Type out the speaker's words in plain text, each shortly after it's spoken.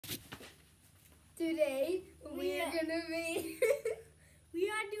Today we are gonna be We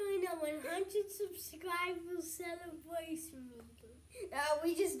are doing a 100 subscriber celebration meeting.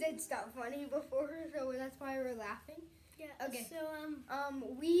 we just did stuff funny before, so that's why we're laughing. Yeah. Okay. So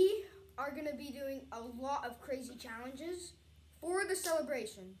We are gonna be doing a lot of crazy challenges for the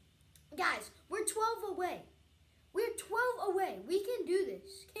celebration. Guys, we're 12 away. We're 12 away. We can do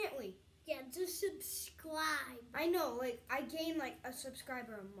this, can't we? yeah, just subscribe. I know, like I gain like a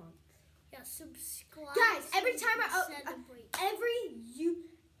subscriber a month. Yeah, subscribe. Guys, every so time we I can celebrate.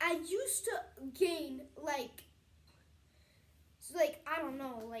 I used to gain like I don't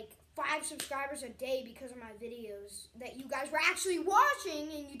know, like 5 subscribers a day because of my videos that you guys were actually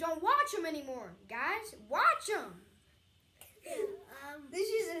watching, and you don't watch them anymore. Guys, watch them. Yeah, This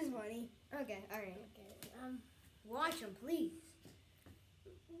is funny. Okay, all right. okay. Watch them, please.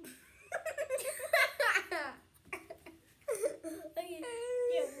 Okay.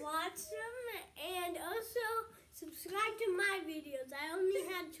 Yeah, watch them and also subscribe to my videos. I only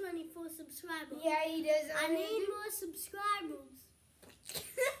had 24 subscribers. Yeah, he does. I need more subscribers.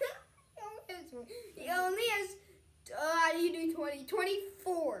 He only has. How do you do 20?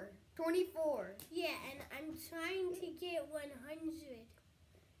 24. 24. Yeah, and I'm trying to get 100.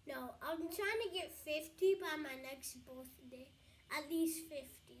 No, I'm trying to get 50 by my next birthday. At least 50.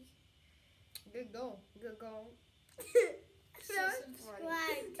 Good goal. Good goal. So That was subscribe.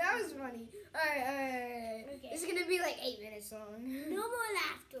 funny. That was funny. Alright. Okay. This is gonna be like 8 minutes long. No more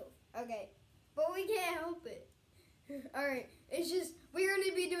laughter. Okay. But we can't help it. Alright. It's just, we're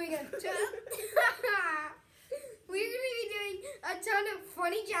gonna be doing a ton we're gonna be doing a ton of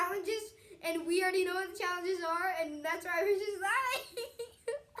funny challenges, and we already know what the challenges are, and that's why we're just laughing.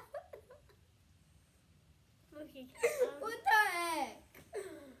 Okay. What the heck?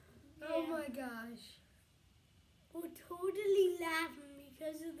 Oh Yeah. my gosh. We're totally laughing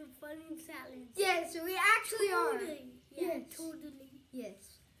because of the funny challenge. Yes, we actually are. Totally. Yeah, Yes. totally.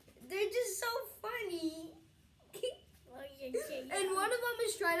 Yes. They're just so funny. Okay, yeah. And one of them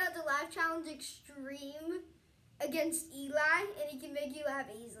is trying out the laugh challenge extreme against Eli, and he can make you laugh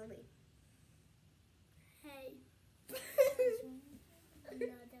easily. Hey. No,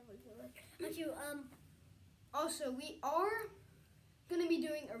 that wasn't one. Okay, Also, we are going to be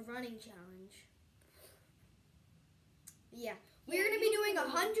doing a running challenge. Yeah. We're going to be doing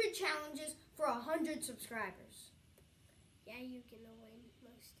 100 challenges for 100 subscribers. yeah, you're gonna win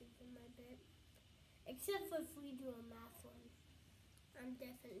most of them, I bet. Except for if we do a math one. I'm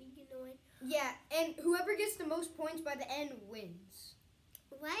definitely gonna win. Yeah, and whoever gets the most points by the end wins.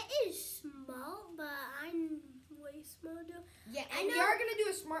 What is small, but I'm way smarter. Yeah, I and we know- are going to do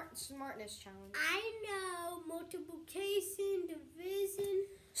a smartness challenge. I know multiplication, division.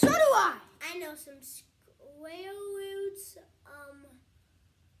 So do I! I know some square roots.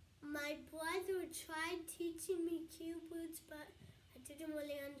 My brother tried teaching me cube roots, but I didn't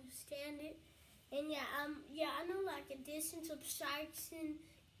really understand it. And I know like addition, subtraction,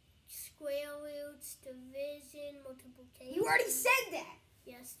 square roots, division, multiplication. You already said that!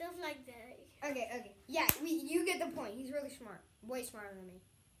 Yeah, stuff like that. Okay. Yeah, you get the point. He's really smart. Way smarter than me.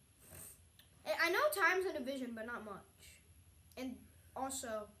 And I know times and division, but not much. And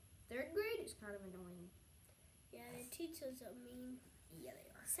also, 3rd grade is kind of annoying. Yeah, the teachers are mean. Yeah, they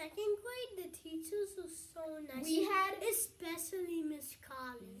are. 2nd grade, the teachers are so nice. We had... Especially Miss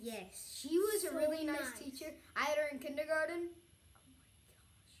Collins. Yes, she was a So really nice nice. teacher. I had her in kindergarten.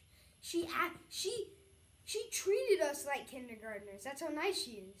 Oh my gosh. She treated us like kindergartners. That's how nice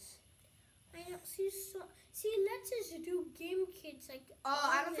she is. I know, she lets us do game kits like. I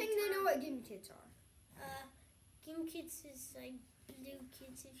all don't the think they know time. what game kids are. Game kits is like blue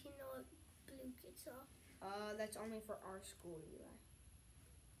kits, if you know what blue kits are. That's only for our school, Eli.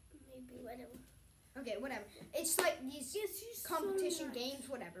 Maybe, whatever. Okay, whatever. It's like these Yes, she's competition so nice. games,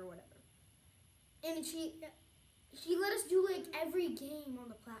 whatever. And she let us do like every game on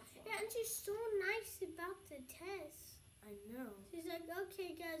the platform. Yeah, and she's so nice about the test. I know. She's like,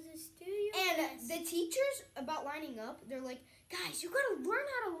 okay, guys, let's do your And test. the teachers about lining up, they're like, guys, you gotta learn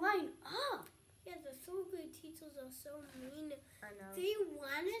how to line up. Yeah, the 3rd grade teachers are so mean. I know. They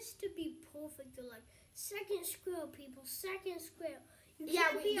want us to be perfect. They're like, 2nd square, people, 2nd square. You Yeah,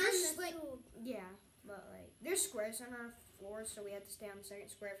 can't be on there's the like, third. yeah, but like, there's squares on our floor, so we had to stay on the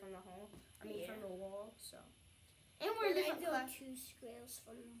 2nd square from the hall. Yeah. From the wall, so. And we're in Well, I different go class. 2 squares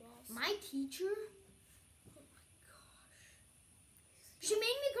from the walls. My teacher, oh my gosh. She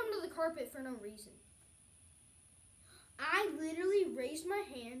made me come to the carpet for no reason. I literally raised my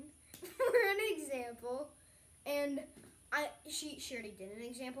hand for an example, and she already did an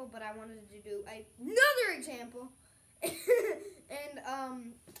example, but I wanted to do another example.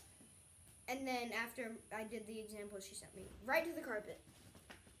 And then after I did the example, she sent me right to the carpet.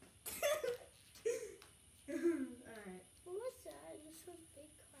 Alright. What was that? This was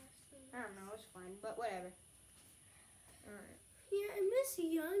big classroom. I don't know, it's fine, but whatever. Alright. Yeah, and Miss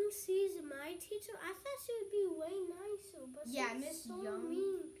Young sees my teacher. I thought she would be way nicer, but Yeah, she's Miss so Young.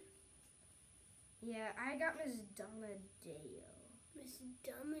 mean. Yeah, I got Miss Dumadeo. Miss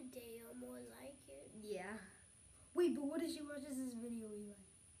Dumadeo, more like it. Yeah. Wait, but what if she watches this video, Eli?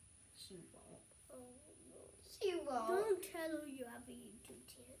 She won't. Oh, no. She won't. Don't tell her you have a YouTube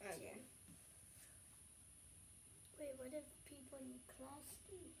channel. Okay. Wait, what if people in the class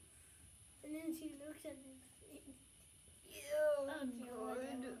do? And then she looks at his face. Ew, Okay,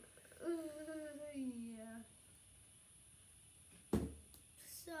 whatever. Yeah.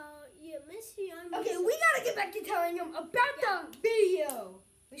 So, yeah, Miss Young. Okay, we gotta get back to telling them about the video.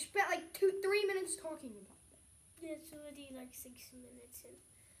 We spent like 2-3 minutes talking about that. Yeah, it's already like 6 minutes in.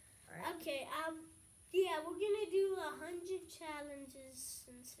 Alright. Okay, yeah, we're gonna do 100 challenges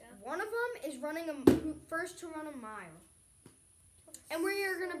and stuff. One of them is running first to run a mile. And we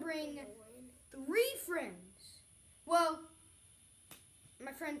are gonna bring 3 friends. Well,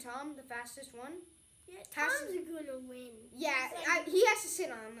 my friend Tom, the fastest one. Yeah, Has Tom's gonna win. Yeah, He's like- he has to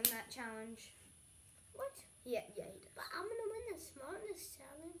sit on that challenge. What? Yeah, he does. But I'm gonna win the smartness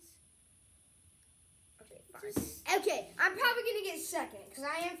challenge. Okay, fine. Just, Okay, I'm probably gonna get second because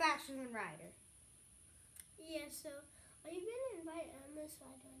I am faster than Ryder. yeah, so are you gonna invite Emma,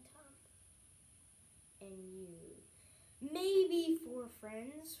 Ryder, and Tom? And you. Maybe 4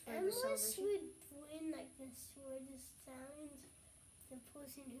 friends for the Emma celebration. would win like the shortest challenge. The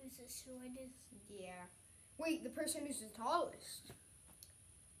person who's the shortest. Yeah. Wait, the person who's the tallest.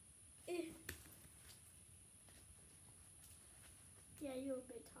 Yeah, you're a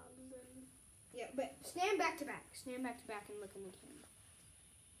bit taller than me. Yeah, but stand back to back. Stand back to back and look in the camera.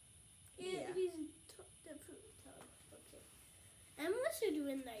 Yeah. He's definitely taller. Okay. Emma should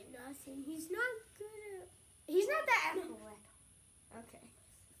win like nothing. He's not good at. He's not that athletic. Okay.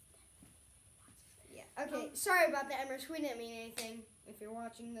 Yeah. Okay. Sorry about that, Emrys. We didn't mean anything. If you're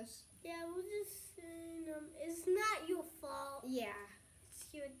watching this. Yeah, we'll just say, it's not your fault. Yeah. It's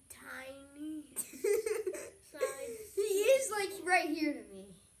your tiny size. He is like right here to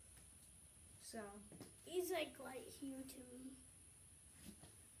me. So. He's like right here to me.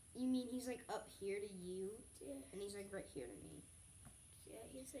 You mean he's like up here to you, Yeah, and he's like right here to me. yeah,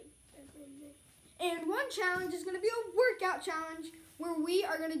 he's like up in there. And one challenge is gonna be a workout challenge where we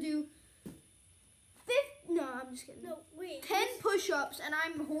are gonna do. No, I'm just kidding. No, wait. 10 push-ups, and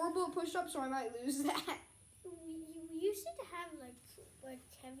I'm horrible at push-ups, so I might lose that. You should have like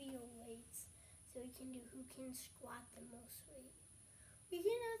heavier weights so we can do who can squat the most weight. We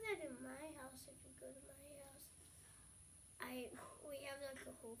can do that in my house if you go to my house. We have like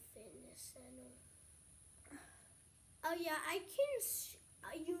a whole fitness center. Oh yeah, I can.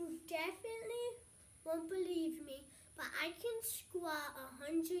 You definitely won't believe me, but I can squat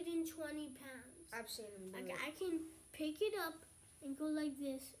 120 pounds. I've seen him do Like it. I can pick it up and go like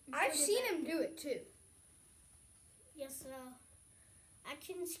this. and I've put it seen back him do it too. Yes, sir. I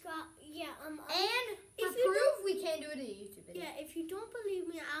can squat. Yeah, And if for you proof, we can do it in a YouTube video. yeah, if you don't believe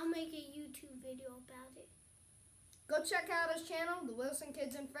me, I'll make a YouTube video about it. Go check out his channel, The Wilson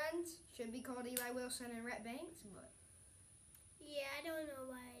Kids and Friends. Should be called Eli Wilson and Rhett Banks, but Yeah, I don't know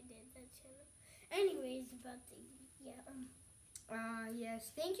why I did that channel. Anyways, about the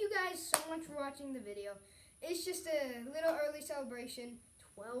yes. Thank you guys so much for watching the video. It's just a little early celebration.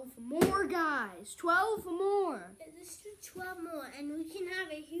 12 more, guys. 12 more. Let's do 12 more, and we can have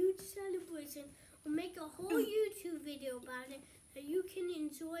a huge celebration. We'll make a whole YouTube video about it that you can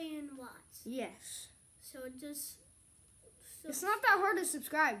enjoy and watch. Yes. So just. It's not that hard to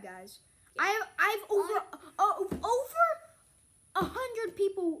subscribe, guys. I've over 100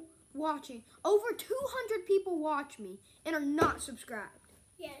 people watching. Over 200 people watch me and are not subscribed.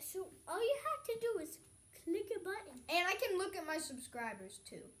 Yeah, so all you have to do is click a button. And I can look at my subscribers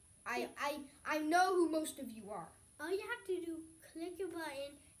too. I know who most of you are. All you have to do, click a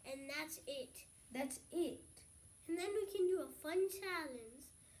button, and that's it. That's it. And then we can do a fun challenge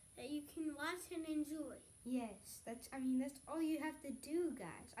that you can watch and enjoy. Yes, that's all you have to do,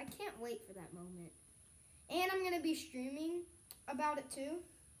 guys. I can't wait for that moment. And I'm going to be streaming about it too.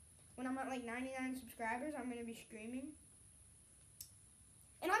 When I'm at like 99 subscribers, I'm going to be streaming.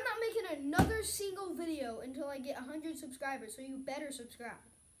 And I'm not making another single video until I get 100 subscribers, so you better subscribe.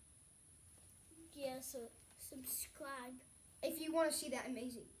 Yeah, so subscribe. If you want to see that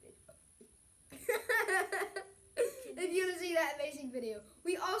amazing video. If you want to see that amazing video.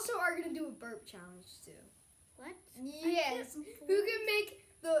 We also are going to do a burp challenge too. What? Yes. Who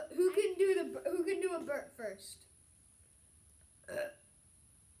can do the Bert first.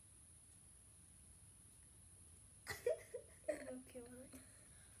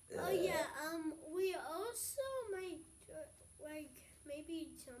 Oh yeah, we also might maybe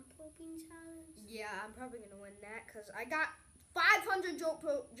jump roping challenge. Yeah, I'm probably gonna win that because I got 500 jump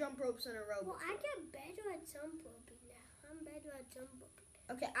ropes in a row. Well, before. I get better at jump roping now. I'm better at jump roping.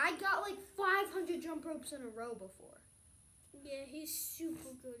 Okay, I got like 500 jump ropes in a row before. Yeah, he's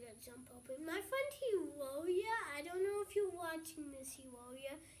super good at jump roping. My friend Hiroya, I don't know if you're watching this,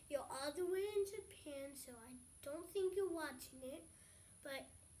 Hiroya. You're all the way in Japan, so I don't think you're watching it. But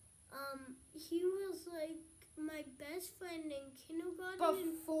he was like my best friend in kindergarten.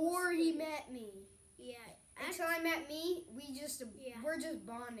 Before he met me. Yeah. Until I met me, we're just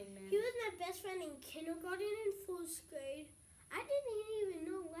bonding, man. He was my best friend in kindergarten and 4th grade. I didn't even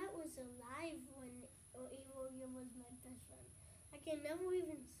know that was alive when Hiroya was my best friend. Like, I never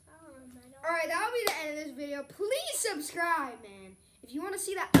even saw him at all. Alright, that'll be the end of this video. Please subscribe, man. If you want to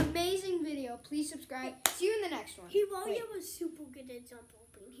see that amazing video, please subscribe. See you in the next one. Hiroya was super good at jump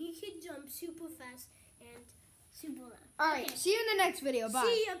roping. He could jump super fast and super loud. Alright, see you in the next video. Bye.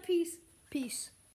 See ya. Peace. Peace.